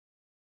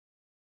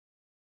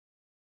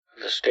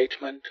The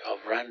Statement of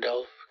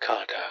Randolph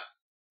Carter.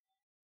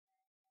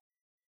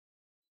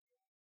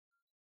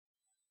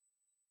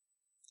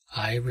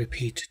 I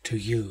repeat to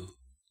you,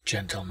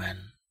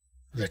 gentlemen,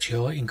 that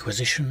your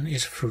inquisition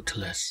is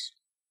fruitless.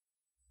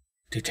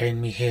 Detain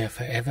me here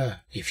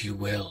forever if you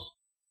will.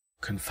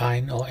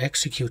 Confine or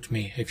execute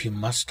me if you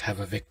must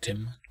have a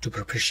victim to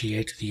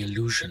propitiate the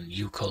illusion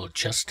you call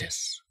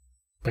justice.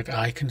 But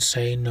I can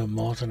say no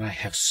more than I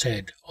have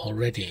said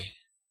already.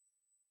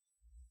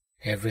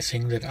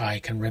 Everything that I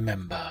can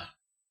remember,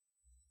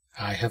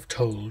 I have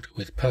told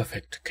with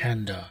perfect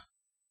candor.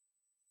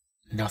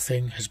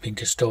 Nothing has been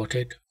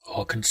distorted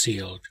or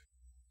concealed,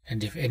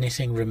 and if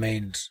anything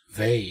remains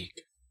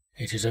vague,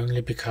 it is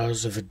only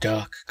because of the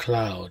dark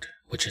cloud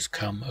which has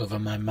come over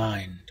my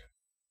mind,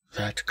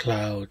 that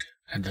cloud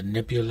and the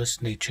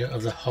nebulous nature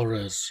of the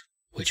horrors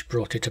which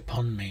brought it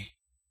upon me.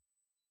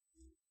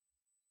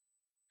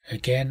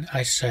 Again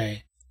I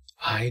say,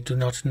 I do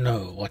not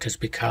know what has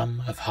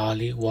become of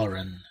Harley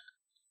Warren,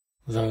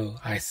 though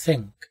I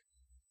think,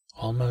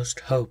 almost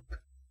hope,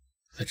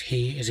 that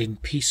he is in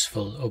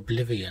peaceful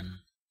oblivion,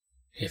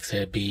 if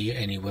there be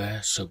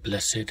anywhere so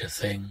blessed a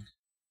thing.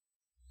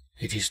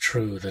 It is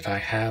true that I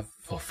have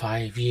for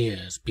 5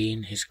 years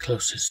been his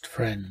closest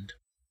friend,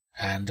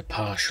 and a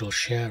partial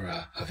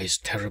sharer of his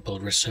terrible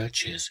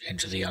researches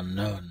into the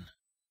unknown.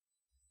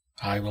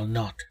 I will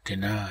not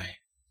deny,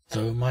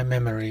 though my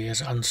memory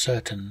is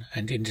uncertain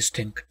and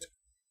indistinct,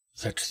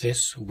 that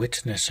this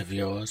witness of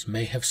yours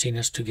may have seen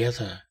us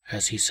together,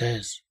 as he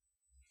says,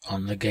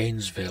 on the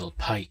Gainesville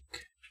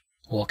pike,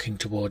 walking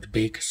toward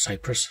Big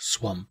Cypress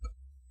Swamp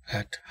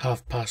at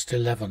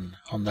 11:30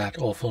 on that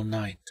awful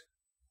night,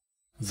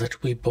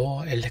 that we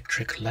bore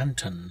electric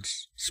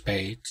lanterns,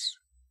 spades,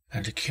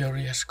 and a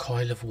curious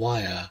coil of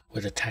wire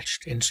with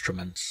attached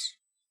instruments.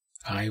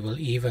 I will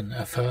even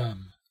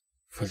affirm,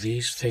 for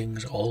these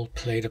things all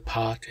played a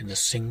part in the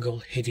single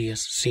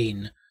hideous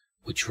scene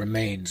which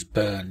remains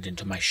burned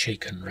into my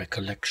shaken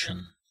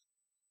recollection.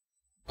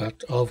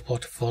 But of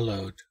what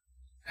followed,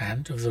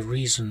 and of the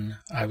reason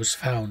I was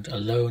found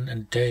alone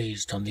and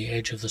dazed on the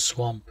edge of the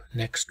swamp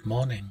next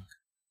morning,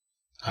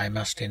 I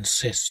must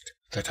insist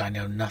that I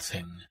know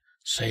nothing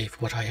save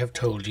what I have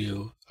told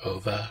you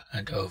over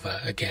and over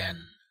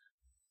again.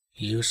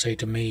 You say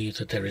to me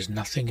that there is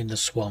nothing in the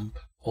swamp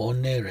or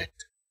near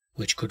it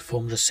which could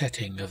form the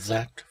setting of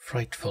that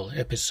frightful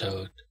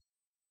episode.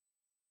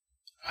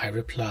 I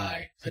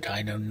reply that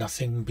I know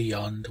nothing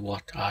beyond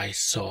what I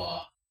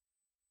saw.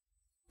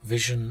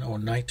 Vision or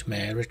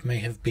nightmare it may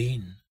have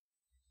been.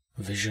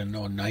 Vision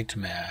or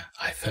nightmare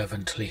I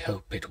fervently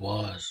hope it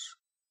was.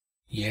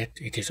 Yet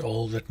it is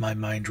all that my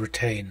mind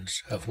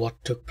retains of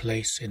what took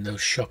place in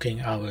those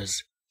shocking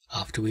hours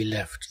after we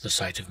left the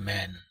sight of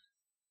men.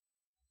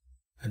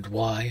 And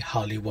why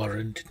Harley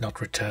Warren did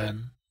not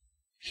return,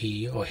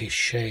 he or his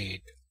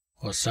shade,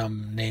 or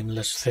some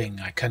nameless thing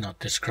I cannot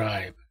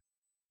describe,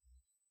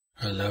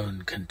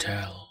 alone can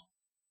tell.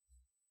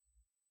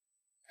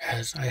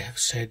 As I have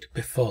said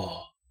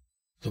before,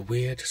 the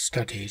weird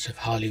studies of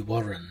Harley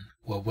Warren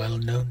were well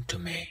known to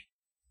me,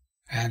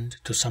 and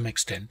to some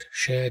extent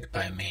shared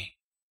by me.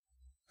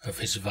 Of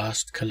his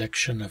vast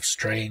collection of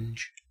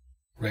strange,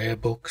 rare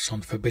books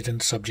on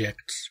forbidden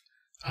subjects,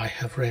 I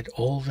have read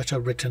all that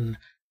are written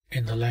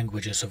in the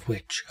languages of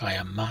which I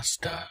am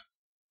master.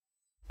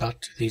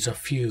 But these are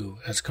few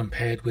as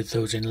compared with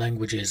those in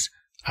languages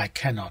I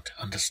cannot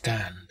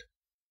understand.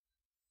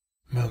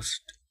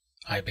 Most,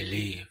 I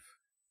believe,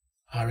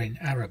 are in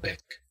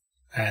Arabic,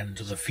 and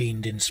the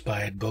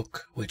fiend-inspired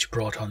book which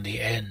brought on the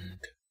end,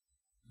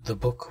 the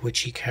book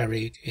which he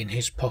carried in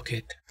his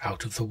pocket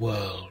out of the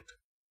world,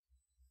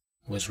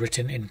 was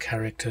written in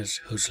characters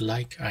whose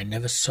like I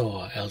never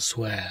saw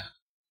elsewhere.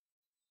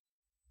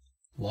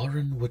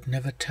 Warren would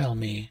never tell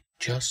me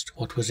just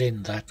what was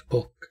in that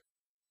book.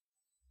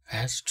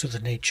 As to the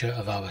nature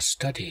of our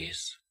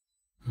studies,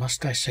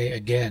 must I say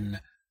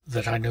again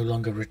that I no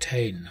longer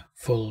retain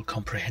full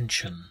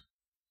comprehension?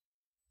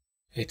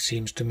 It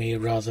seems to me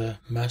rather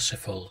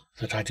merciful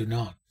that I do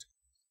not,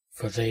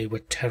 for they were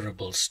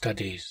terrible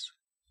studies,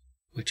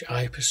 which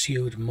I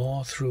pursued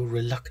more through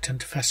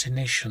reluctant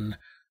fascination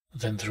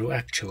than through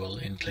actual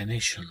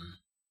inclination.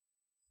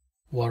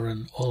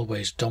 Warren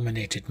always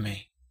dominated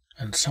me,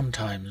 and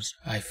sometimes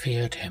I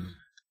feared him.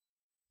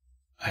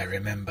 I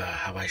remember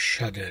how I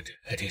shuddered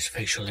at his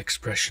facial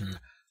expression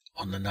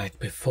on the night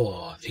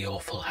before the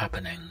awful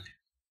happening,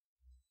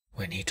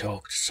 when he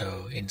talked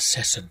so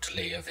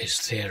incessantly of his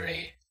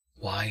theory,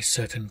 why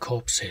certain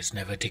corpses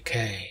never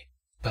decay,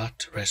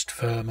 but rest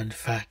firm and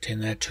fat in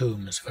their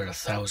tombs for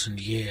 1,000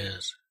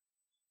 years.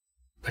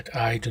 But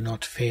I do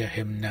not fear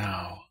him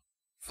now,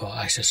 for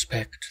I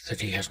suspect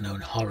that he has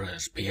known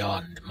horrors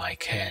beyond my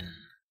ken.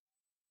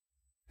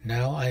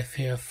 Now I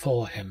fear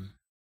for him.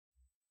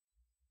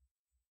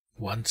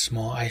 Once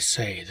more I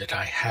say that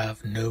I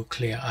have no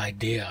clear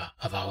idea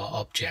of our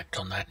object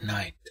on that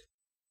night.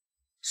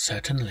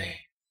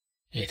 Certainly,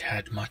 it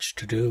had much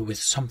to do with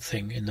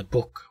something in the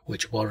book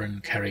which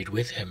Warren carried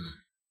with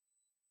him.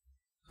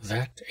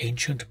 That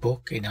ancient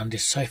book in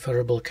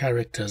undecipherable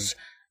characters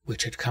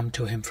which had come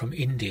to him from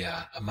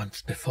India a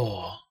month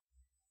before.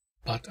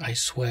 But I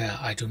swear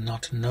I do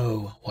not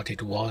know what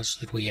it was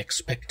that we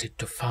expected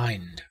to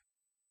find.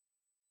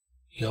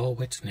 Your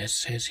witness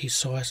says he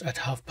saw us at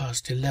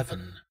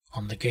 11:30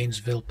 on the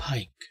Gainesville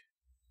Pike,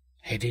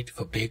 headed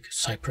for Big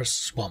Cypress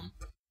Swamp.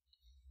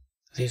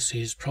 This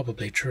is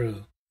probably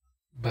true,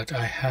 but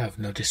I have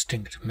no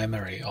distinct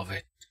memory of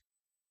it.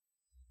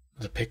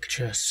 The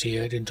picture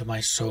seared into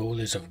my soul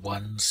is of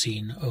one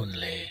scene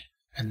only,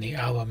 and the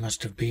hour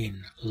must have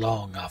been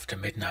long after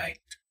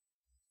midnight,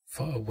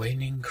 for a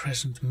waning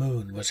crescent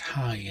moon was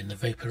high in the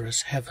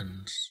vaporous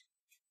heavens.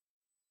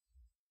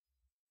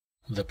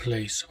 The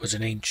place was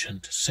an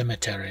ancient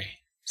cemetery,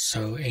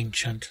 so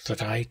ancient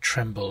that I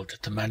trembled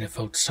at the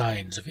manifold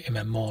signs of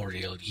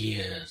immemorial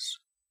years.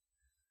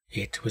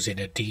 It was in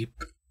a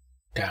deep,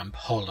 damp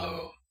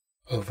hollow,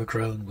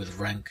 overgrown with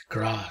rank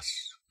grass,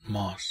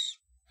 moss,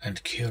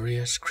 and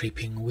curious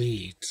creeping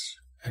weeds,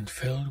 and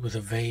filled with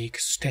a vague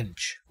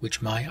stench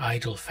which my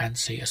idle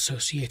fancy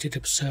associated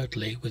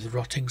absurdly with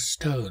rotting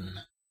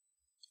stone.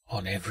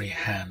 On every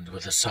hand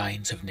were the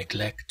signs of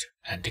neglect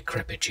and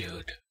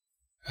decrepitude,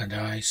 and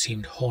I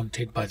seemed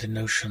haunted by the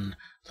notion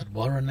that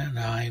Warren and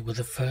I were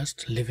the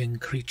first living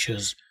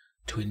creatures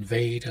to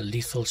invade a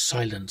lethal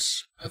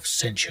silence of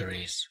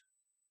centuries.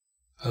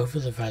 Over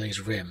the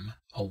valley's rim,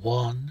 a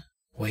wan,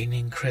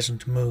 waning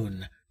crescent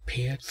moon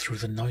peered through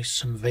the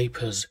noisome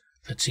vapours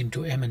that seemed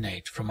to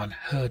emanate from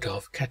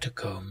unheard-of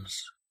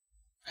catacombs,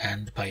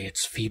 and by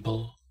its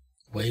feeble,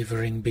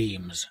 wavering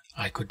beams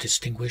I could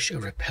distinguish a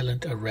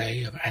repellent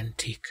array of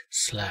antique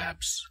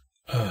slabs,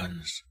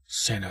 urns,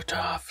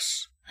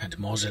 cenotaphs, and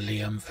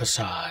mausoleum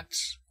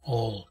facades,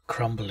 all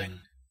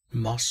crumbling,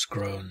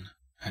 moss-grown,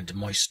 and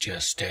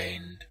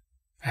moisture-stained,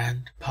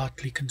 and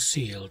partly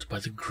concealed by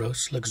the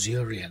gross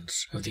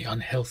luxuriance of the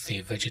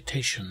unhealthy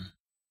vegetation.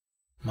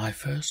 My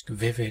first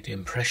vivid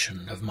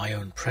impression of my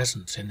own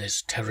presence in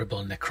this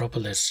terrible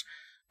necropolis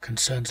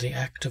concerns the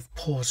act of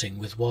pausing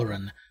with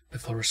Warren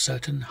before a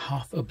certain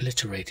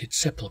half-obliterated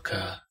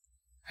sepulchre,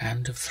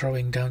 and of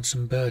throwing down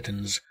some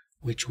burdens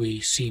which we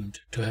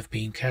seemed to have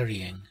been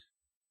carrying.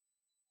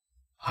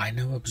 I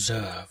now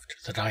observed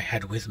that I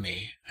had with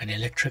me an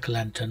electric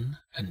lantern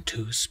and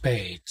 2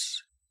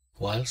 spades,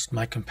 whilst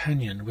my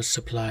companion was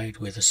supplied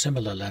with a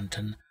similar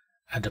lantern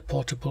and a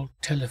portable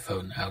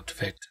telephone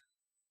outfit.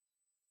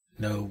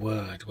 No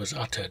word was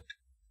uttered,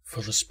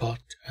 for the spot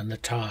and the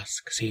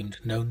task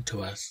seemed known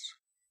to us,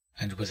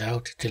 and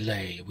without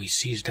delay we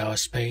seized our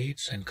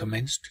spades and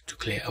commenced to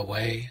clear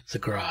away the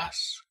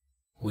grass,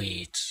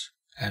 weeds,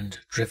 and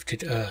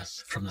drifted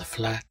earth from the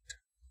flat,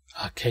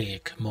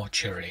 archaic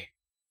mortuary.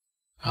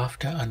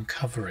 After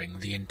uncovering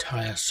the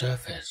entire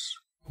surface,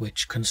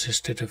 which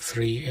consisted of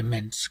 3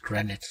 immense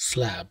granite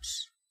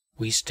slabs,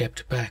 we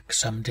stepped back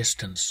some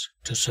distance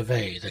to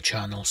survey the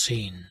charnel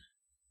scene,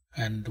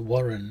 and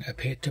Warren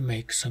appeared to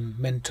make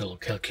some mental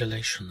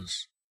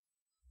calculations.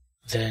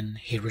 Then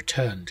he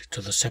returned to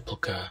the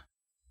sepulchre,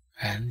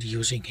 and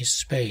using his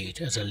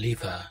spade as a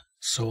lever,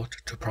 sought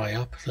to pry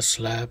up the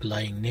slab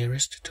lying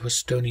nearest to a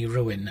stony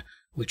ruin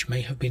which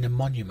may have been a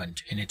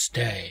monument in its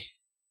day.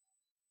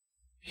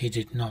 He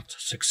did not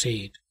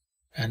succeed,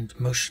 and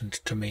motioned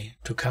to me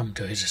to come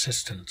to his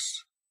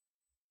assistance.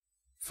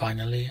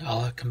 Finally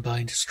our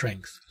combined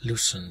strength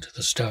loosened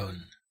the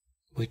stone,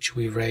 which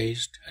we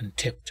raised and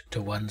tipped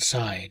to one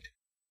side.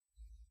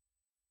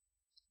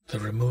 The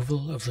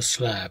removal of the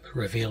slab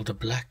revealed a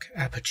black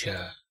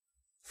aperture,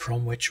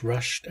 from which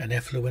rushed an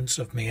effluence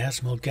of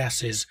miasmal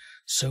gases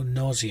so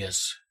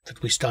nauseous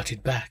that we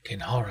started back in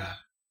horror.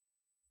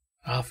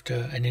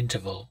 After an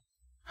interval,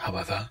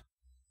 however,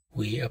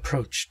 we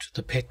approached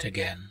the pit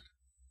again,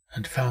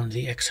 and found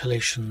the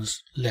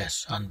exhalations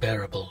less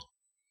unbearable.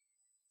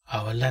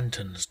 Our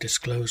lanterns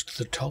disclosed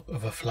the top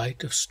of a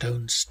flight of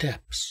stone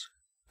steps,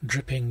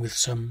 dripping with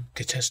some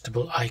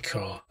detestable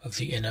ichor of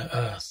the inner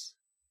earth,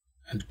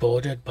 and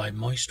bordered by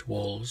moist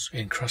walls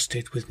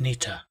encrusted with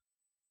niter.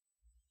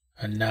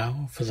 And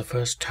now, for the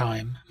first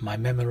time, my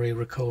memory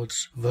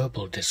records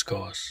verbal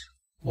discourse,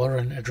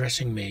 Warren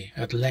addressing me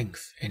at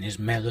length in his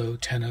mellow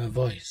tenor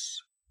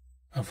voice,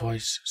 a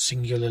voice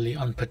singularly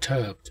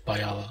unperturbed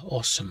by our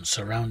awesome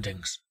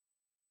surroundings.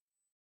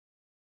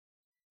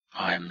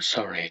 "I'm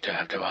sorry to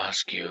have to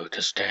ask you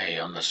to stay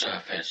on the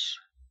surface,"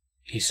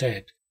 he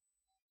said,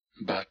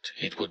 "but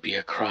it would be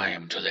a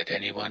crime to let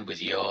anyone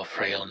with your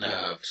frail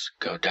nerves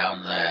go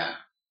down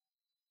there.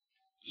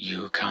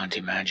 You can't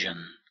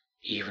imagine,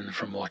 even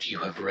from what you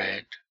have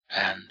read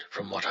and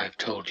from what I've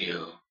told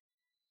you,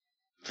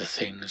 the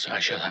things I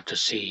shall have to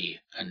see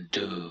and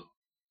do.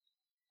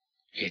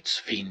 It's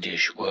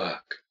fiendish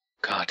work,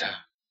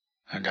 Carter,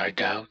 and I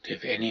doubt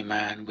if any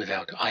man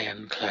without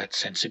ironclad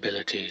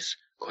sensibilities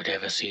could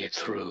ever see it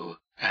through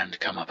and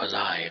come up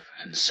alive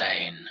and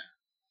sane.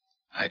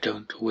 I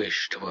don't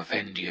wish to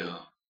offend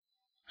you,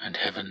 and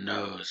heaven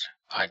knows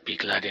I'd be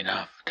glad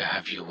enough to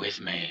have you with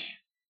me.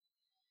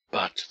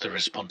 But the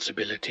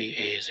responsibility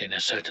is in a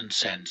certain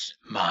sense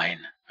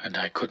mine and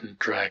I couldn't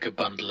drag a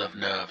bundle of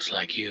nerves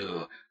like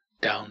you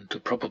down to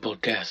probable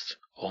death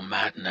or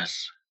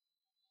madness.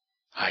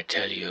 I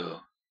tell you,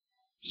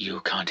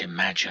 you can't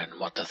imagine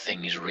what the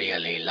thing is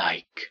really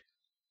like.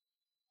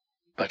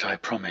 But I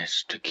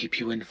promise to keep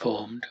you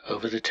informed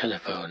over the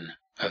telephone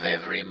of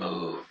every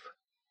move.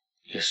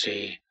 You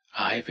see,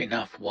 I've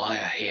enough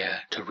wire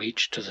here to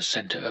reach to the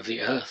center of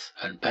the earth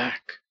and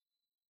back.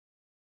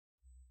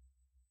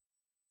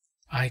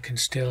 I can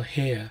still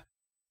hear,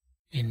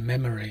 in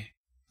memory,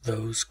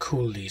 those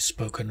coolly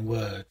spoken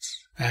words,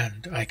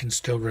 and I can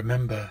still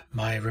remember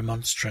my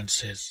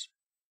remonstrances.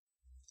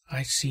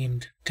 I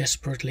seemed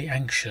desperately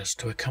anxious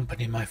to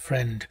accompany my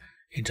friend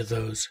into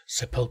those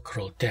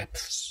sepulchral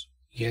depths,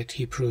 yet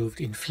he proved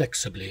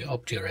inflexibly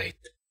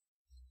obdurate.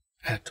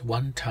 At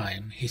one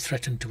time he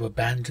threatened to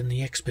abandon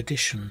the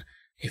expedition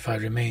if I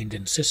remained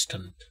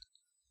insistent,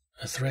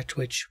 a threat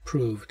which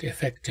proved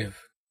effective,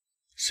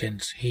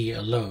 since he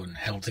alone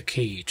held the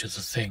key to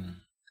the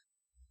thing.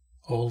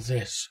 All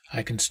this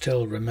I can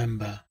still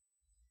remember,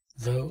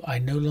 though I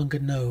no longer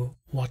know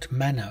what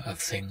manner of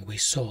thing we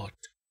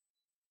sought.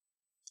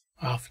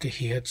 After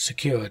he had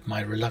secured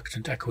my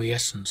reluctant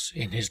acquiescence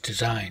in his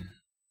design,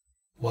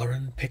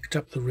 Warren picked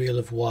up the reel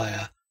of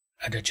wire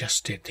and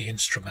adjusted the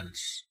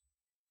instruments.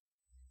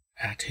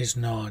 At his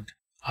nod,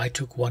 I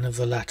took one of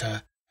the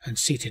latter and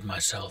seated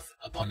myself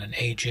upon an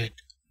aged,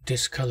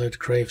 discoloured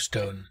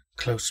gravestone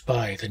close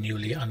by the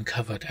newly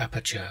uncovered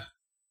aperture.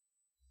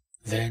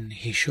 Then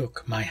he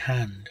shook my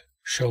hand,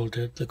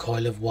 shouldered the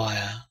coil of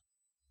wire,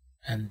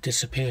 and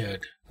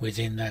disappeared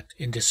within that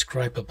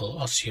indescribable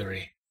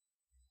ossuary.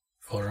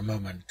 For a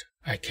moment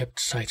I kept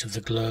sight of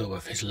the glow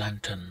of his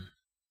lantern,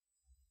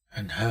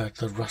 and heard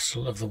the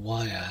rustle of the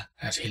wire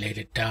as he laid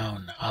it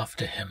down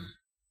after him.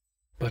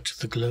 But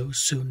the glow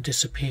soon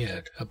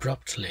disappeared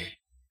abruptly,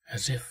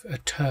 as if a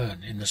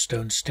turn in the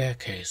stone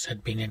staircase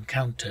had been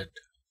encountered,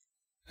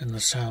 and the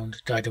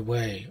sound died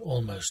away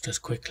almost as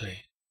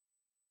quickly.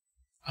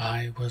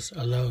 I was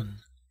alone,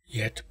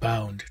 yet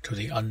bound to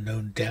the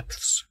unknown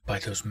depths by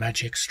those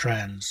magic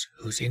strands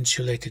whose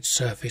insulated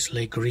surface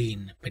lay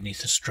green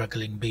beneath the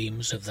struggling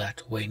beams of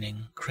that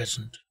waning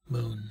crescent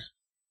moon.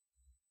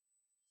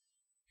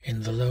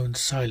 In the lone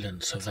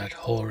silence of that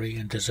hoary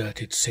and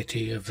deserted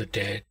city of the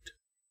dead,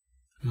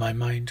 my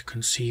mind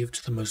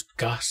conceived the most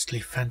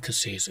ghastly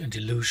fantasies and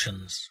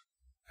illusions,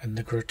 and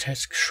the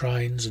grotesque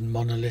shrines and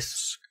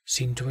monoliths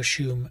seemed to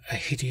assume a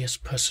hideous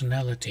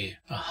personality,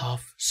 a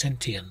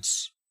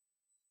half-sentience.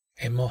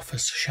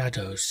 Amorphous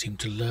shadows seemed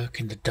to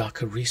lurk in the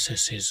darker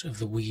recesses of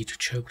the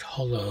weed-choked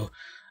hollow,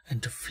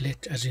 and to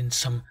flit as in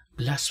some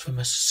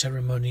blasphemous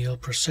ceremonial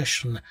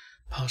procession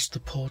past the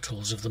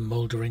portals of the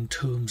mouldering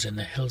tombs in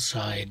the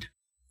hillside,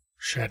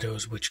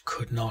 shadows which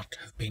could not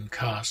have been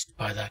cast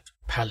by that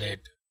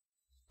pallid,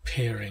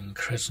 peering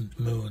crescent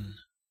moon.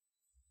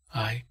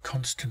 I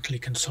constantly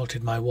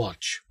consulted my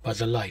watch by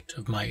the light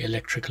of my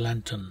electric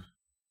lantern,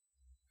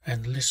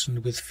 and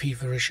listened with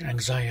feverish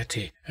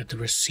anxiety at the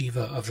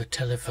receiver of the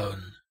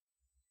telephone,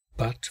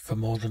 but for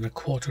more than a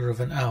quarter of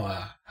an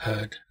hour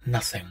heard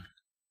nothing.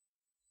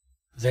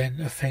 Then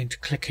a faint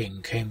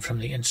clicking came from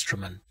the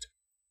instrument,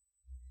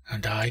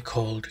 and I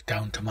called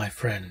down to my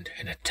friend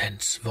in a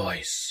tense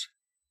voice.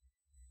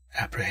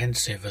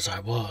 Apprehensive as I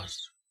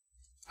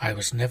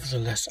was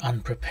nevertheless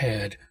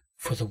unprepared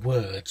for the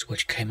words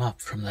which came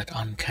up from that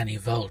uncanny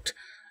vault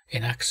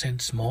in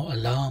accents more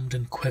alarmed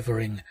and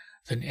quivering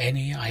than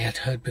any I had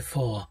heard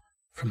before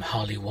from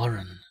Harley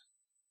Warren.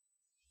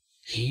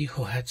 He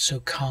who had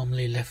so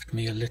calmly left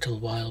me a little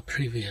while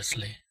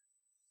previously,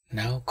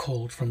 now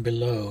called from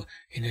below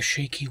in a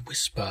shaky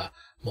whisper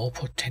more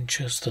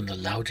portentous than the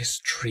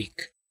loudest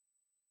shriek.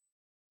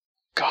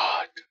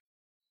 "God,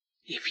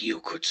 if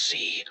you could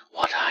see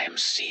what I am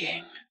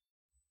seeing."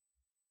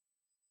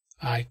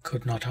 I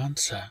could not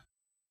answer.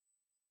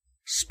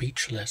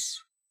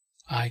 Speechless,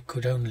 I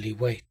could only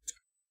wait.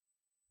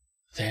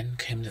 Then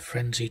came the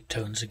frenzied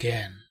tones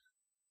again.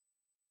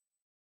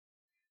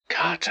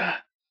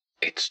 "Carter,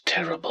 it's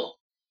terrible,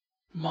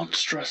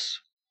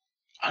 monstrous,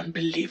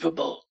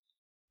 unbelievable."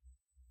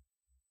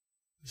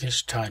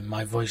 This time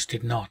my voice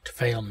did not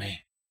fail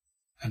me,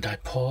 and I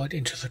poured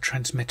into the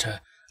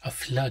transmitter a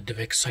flood of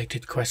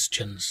excited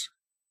questions.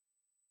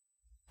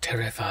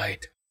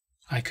 Terrified,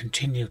 I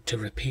continued to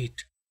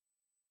repeat,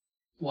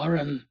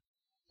 "Warren,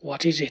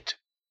 what is it?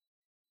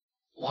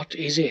 What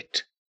is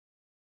it?"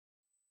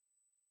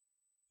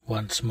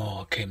 Once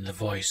more came the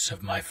voice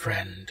of my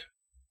friend,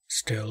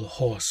 still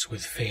hoarse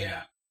with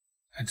fear,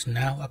 and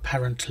now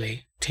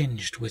apparently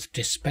tinged with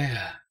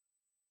despair.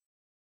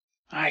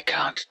 "I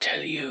can't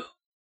tell you,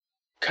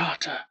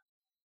 Carter.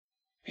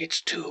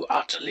 It's too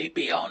utterly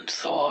beyond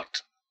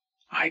thought.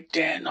 I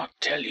dare not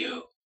tell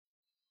you.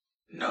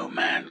 No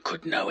man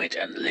could know it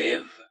and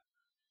live.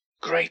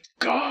 Great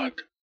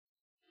God!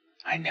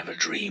 I never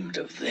dreamed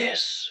of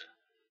this."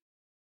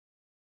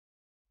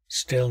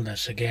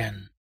 Stillness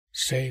again,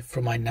 save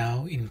for my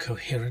now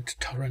incoherent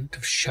torrent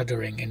of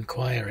shuddering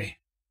inquiry.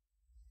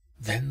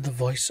 Then the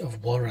voice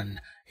of Warren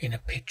in a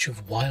pitch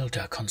of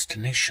wilder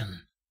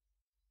consternation.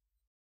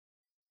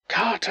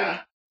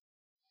 Carter,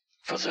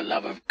 for the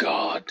love of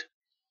God,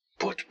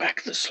 put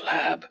back the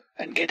slab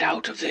and get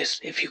out of this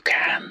if you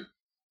can.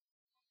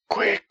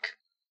 Quick!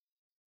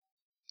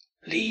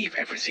 Leave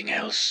everything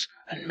else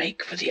and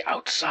make for the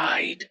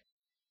outside.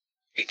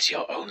 It's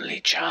your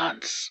only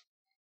chance.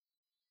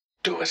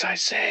 Do as I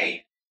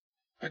say,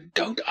 and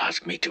don't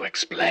ask me to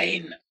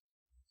explain.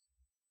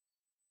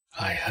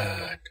 I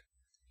heard,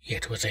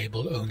 yet was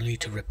able only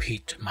to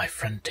repeat my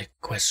frantic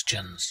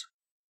questions.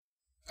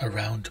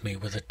 Around me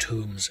were the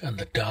tombs and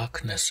the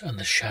darkness and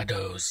the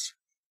shadows.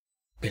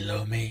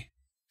 Below me,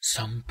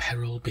 some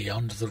peril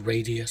beyond the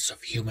radius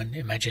of human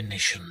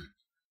imagination.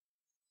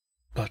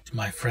 But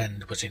my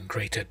friend was in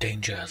greater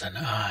danger than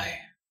I.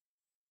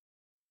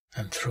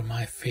 And through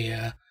my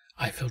fear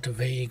I felt a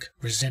vague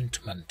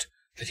resentment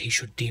that he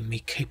should deem me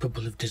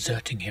capable of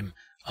deserting him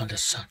under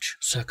such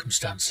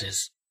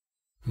circumstances.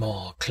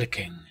 More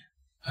clicking,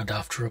 and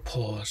after a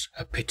pause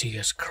a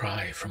piteous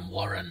cry from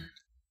Warren.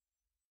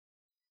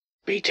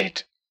 Beat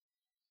it!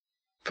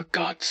 For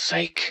God's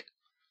sake,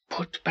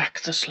 put back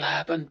the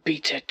slab and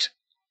beat it.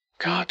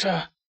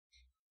 Carter!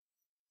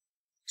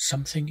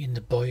 Something in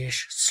the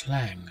boyish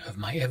slang of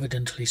my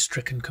evidently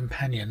stricken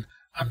companion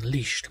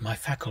unleashed my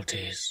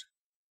faculties.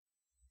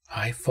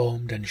 I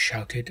formed and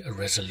shouted a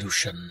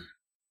resolution.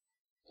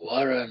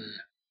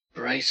 Warren,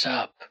 brace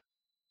up.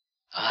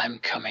 I'm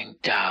coming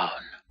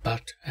down.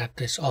 But at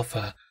this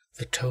offer,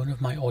 the tone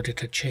of my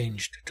auditor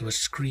changed to a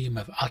scream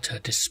of utter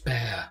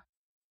despair.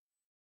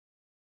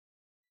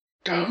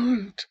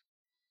 Don't!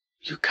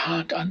 You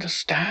can't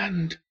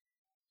understand.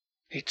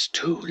 It's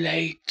too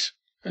late,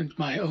 and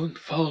my own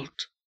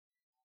fault.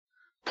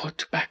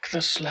 Put back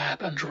the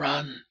slab and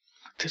run.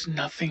 There's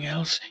nothing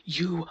else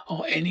you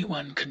or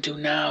anyone can do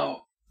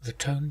now. The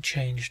tone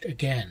changed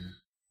again,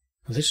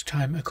 this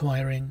time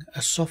acquiring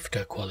a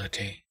softer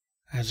quality,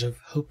 as of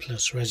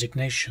hopeless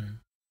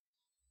resignation.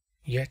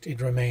 Yet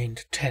it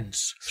remained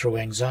tense through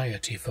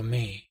anxiety for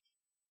me.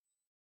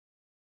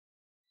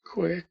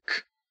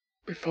 Quick,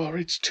 before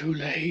it's too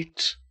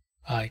late.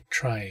 I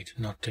tried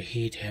not to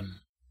heed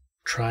him,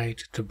 tried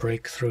to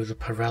break through the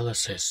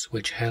paralysis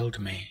which held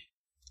me,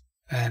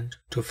 and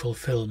to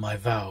fulfill my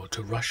vow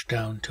to rush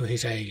down to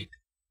his aid.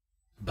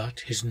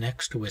 But his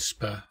next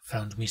whisper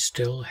found me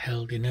still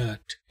held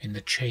inert in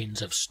the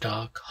chains of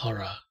stark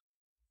horror.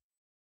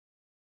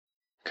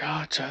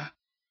 Carter,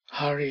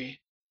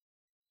 hurry.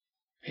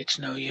 It's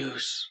no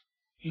use.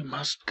 You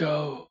must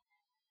go.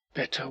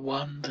 Better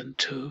one than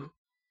two.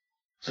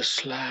 The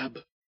slab.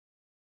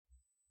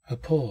 A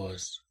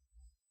pause.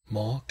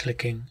 More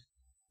clicking.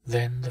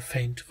 Then the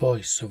faint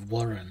voice of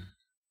Warren.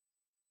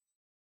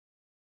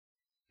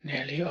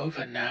 Nearly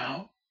over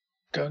now.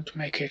 Don't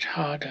make it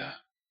harder.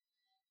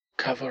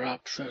 Cover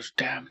up those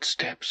damned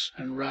steps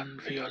and run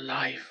for your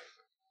life.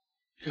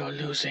 You're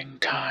losing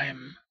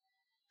time.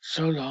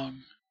 So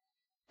long.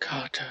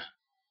 Carter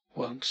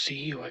won't see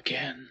you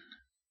again.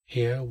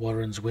 Here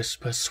Warren's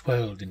whisper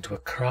swelled into a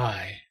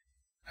cry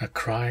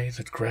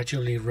that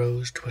gradually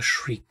rose to a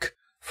shriek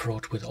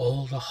fraught with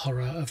all the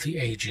horror of the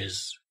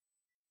ages.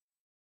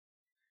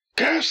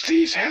 Curse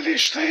these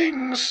hellish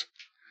things!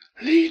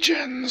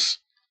 Legions!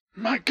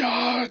 My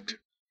God!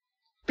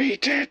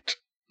 Beat it!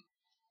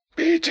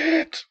 Beat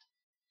it!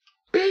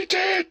 Beat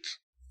it!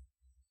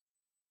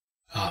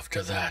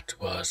 After that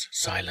was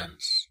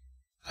silence.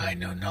 I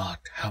know not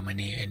how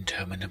many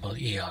interminable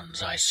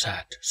eons I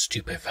sat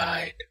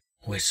stupefied,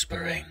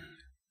 whispering,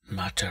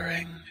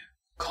 muttering,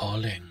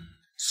 calling,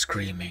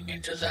 screaming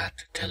into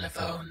that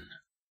telephone.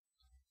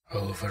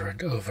 Over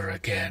and over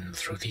again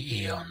through the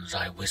eons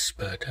I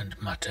whispered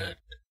and muttered,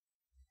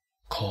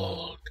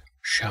 called,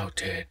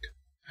 shouted,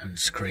 and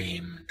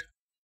screamed.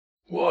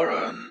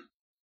 Warren!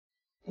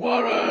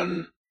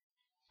 Warren!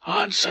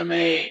 Answer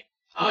me!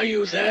 Are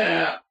you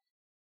there?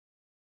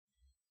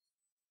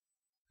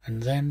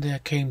 And then there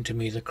came to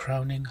me the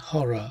crowning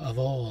horror of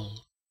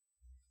all,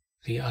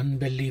 the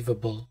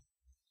unbelievable,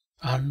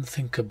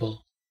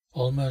 unthinkable,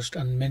 almost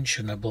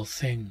unmentionable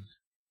thing.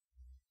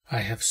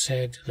 I have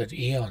said that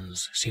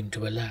eons seemed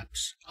to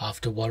elapse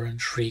after Warren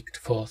shrieked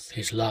forth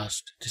his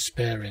last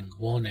despairing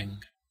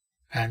warning,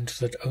 and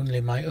that only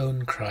my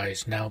own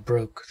cries now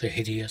broke the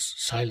hideous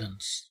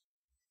silence.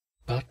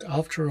 But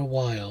after a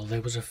while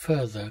there was a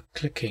further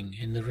clicking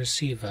in the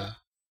receiver,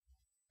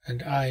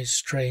 and I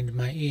strained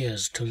my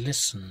ears to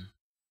listen.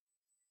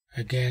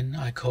 Again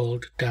I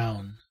called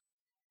down,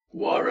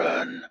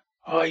 Warren,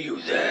 are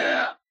you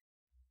there?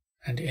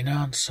 And in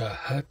answer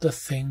heard the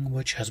thing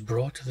which has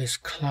brought this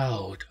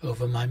cloud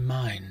over my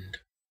mind.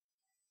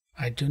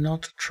 I do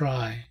not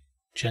try,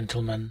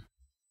 gentlemen,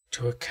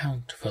 to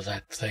account for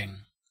that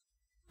thing,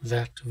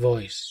 that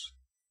voice,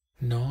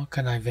 nor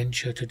can I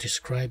venture to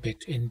describe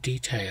it in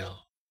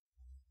detail,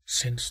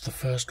 since the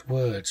first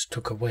words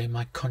took away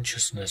my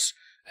consciousness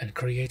and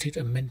created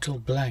a mental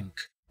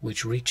blank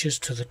which reaches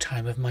to the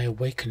time of my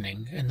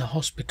awakening in the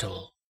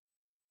hospital.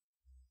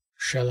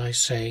 Shall I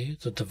say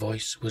that the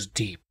voice was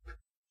deep,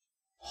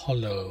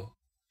 hollow,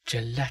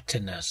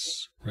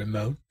 gelatinous,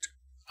 remote,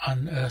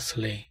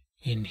 unearthly,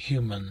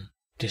 inhuman,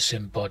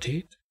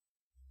 disembodied?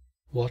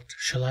 What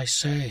shall I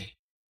say?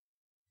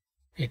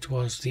 It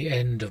was the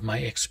end of my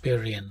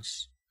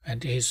experience,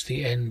 and is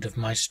the end of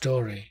my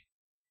story.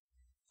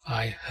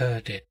 I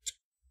heard it,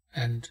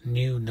 and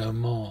knew no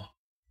more.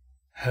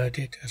 Heard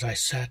it as I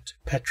sat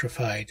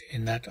petrified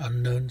in that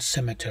unknown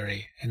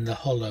cemetery in the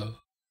hollow,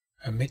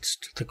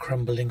 amidst the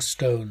crumbling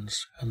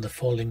stones and the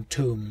falling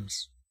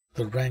tombs,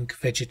 the rank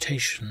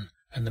vegetation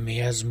and the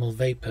miasmal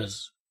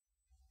vapours.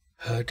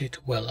 Heard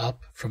it well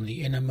up from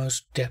the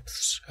innermost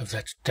depths of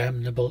that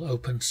damnable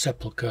open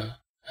sepulchre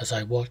as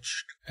I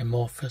watched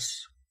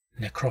amorphous,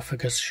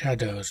 necrophagous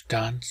shadows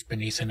dance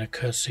beneath an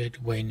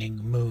accursed waning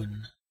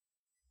moon.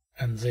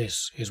 And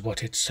this is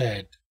what it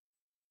said.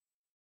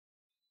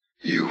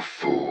 You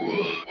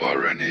fool,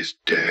 Warren is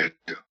dead.